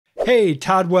Hey,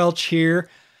 Todd Welch here.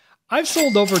 I've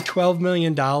sold over $12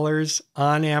 million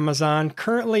on Amazon,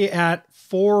 currently at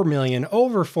 $4 million,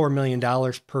 over $4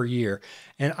 million per year.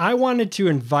 And I wanted to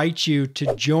invite you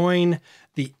to join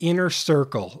the Inner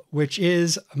Circle, which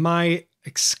is my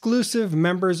exclusive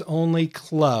members only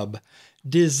club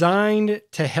designed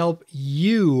to help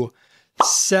you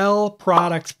sell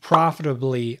products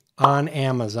profitably on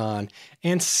Amazon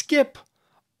and skip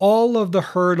all of the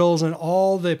hurdles and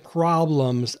all the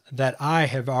problems that I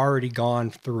have already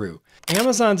gone through.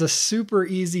 Amazon's a super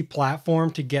easy platform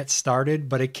to get started,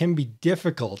 but it can be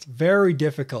difficult, very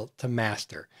difficult to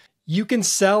master. You can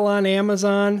sell on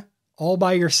Amazon all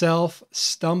by yourself,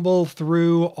 stumble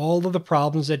through all of the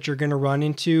problems that you're going to run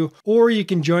into, or you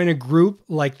can join a group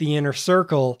like the Inner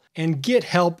Circle and get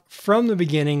help from the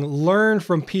beginning, learn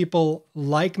from people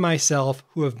like myself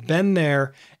who have been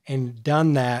there and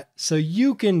done that, so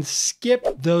you can skip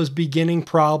those beginning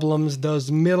problems,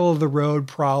 those middle of the road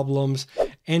problems,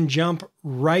 and jump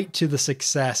right to the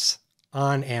success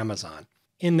on Amazon.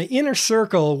 In the Inner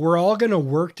Circle, we're all going to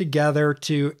work together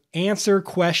to answer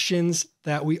questions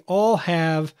that we all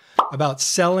have about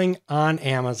selling on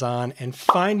Amazon and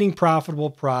finding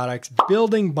profitable products,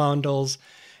 building bundles,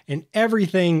 and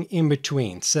everything in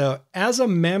between. So as a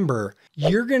member,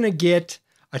 you're going to get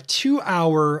a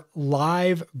 2-hour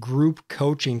live group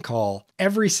coaching call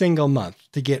every single month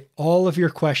to get all of your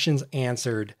questions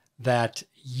answered that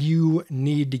you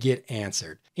need to get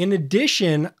answered. In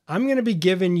addition, I'm going to be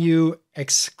giving you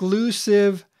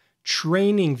exclusive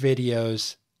training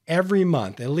videos every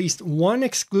month, at least one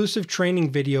exclusive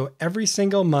training video every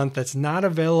single month that's not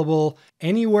available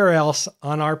anywhere else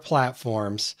on our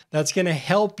platforms. That's going to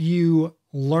help you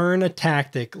learn a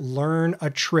tactic, learn a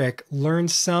trick, learn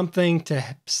something to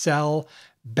sell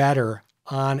better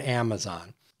on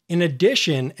Amazon. In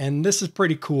addition, and this is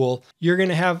pretty cool, you're going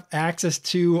to have access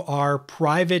to our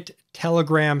private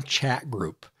Telegram chat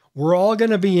group. We're all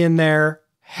going to be in there,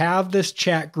 have this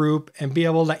chat group, and be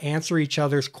able to answer each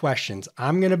other's questions.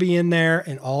 I'm going to be in there,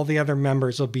 and all the other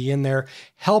members will be in there,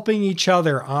 helping each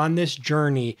other on this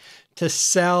journey to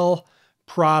sell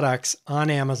products on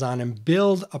Amazon and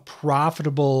build a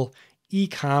profitable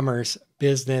e-commerce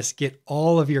business, get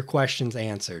all of your questions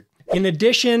answered. In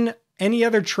addition, any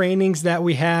other trainings that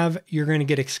we have, you're going to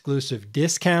get exclusive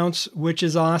discounts, which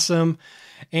is awesome,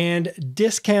 and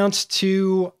discounts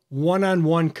to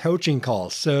one-on-one coaching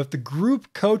calls. So if the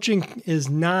group coaching is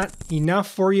not enough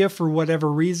for you for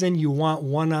whatever reason, you want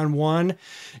one-on-one,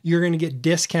 you're going to get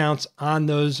discounts on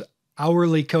those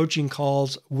hourly coaching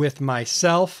calls with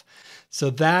myself. So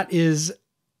that is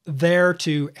there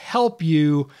to help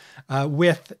you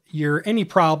with any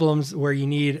problems where you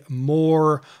need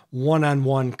more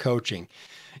one-on-one coaching.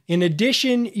 In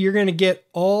addition, you're going to get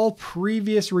all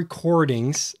previous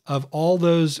recordings of all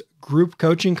those group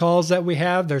coaching calls that we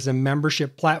have. There's a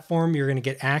membership platform. You're going to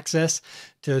get access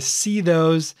to see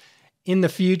those in the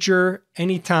future,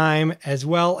 anytime, as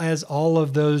well as all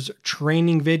of those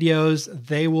training videos.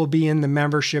 They will be in the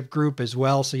membership group as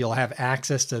well, so you'll have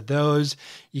access to those.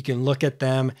 You can look at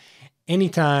them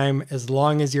anytime as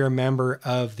long as you're a member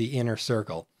of the Inner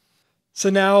Circle. So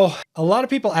now, a lot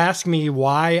of people ask me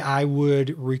why I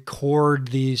would record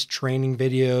these training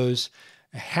videos,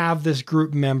 have this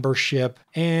group membership,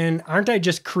 and aren't I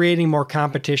just creating more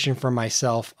competition for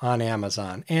myself on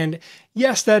Amazon? And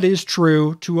yes, that is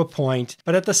true to a point,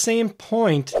 but at the same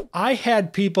point, I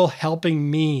had people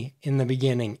helping me in the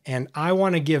beginning, and I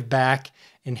want to give back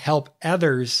and help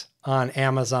others on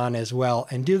Amazon as well,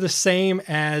 and do the same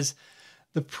as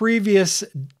the previous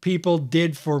people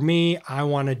did for me, I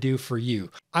want to do for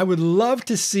you. I would love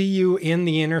to see you in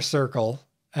the Inner Circle.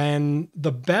 And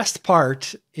the best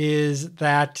part is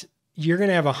that you're going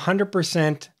to have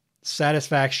 100%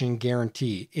 satisfaction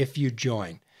guarantee if you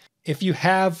join. If you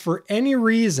have, for any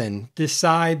reason,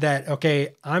 decide that,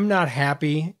 okay, I'm not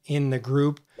happy in the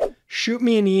group, shoot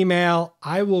me an email.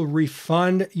 I will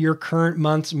refund your current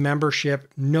month's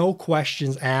membership, no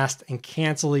questions asked, and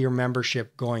cancel your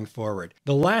membership going forward.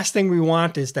 The last thing we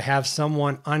want is to have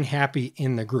someone unhappy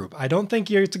in the group. I don't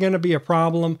think it's going to be a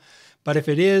problem, but if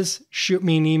it is, shoot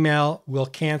me an email. We'll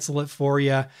cancel it for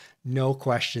you, no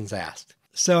questions asked.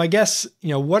 So I guess,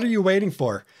 what are you waiting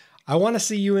for? I want to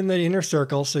see you in the Inner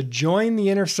Circle. So join the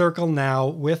Inner Circle now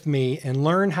with me and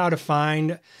learn how to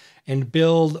find and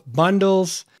build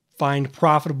bundles, find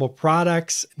profitable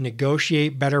products,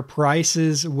 negotiate better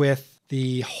prices with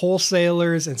the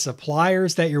wholesalers and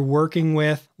suppliers that you're working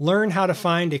with, learn how to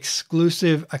find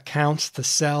exclusive accounts to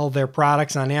sell their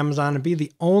products on Amazon and be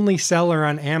the only seller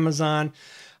on Amazon,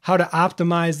 how to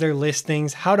optimize their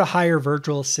listings, how to hire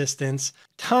virtual assistants,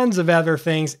 tons of other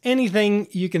things. Anything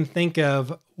you can think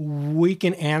of, we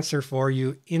can answer for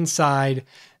you inside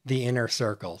the inner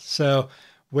circle. So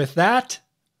with that,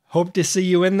 hope to see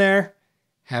you in there.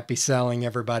 Happy selling,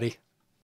 everybody.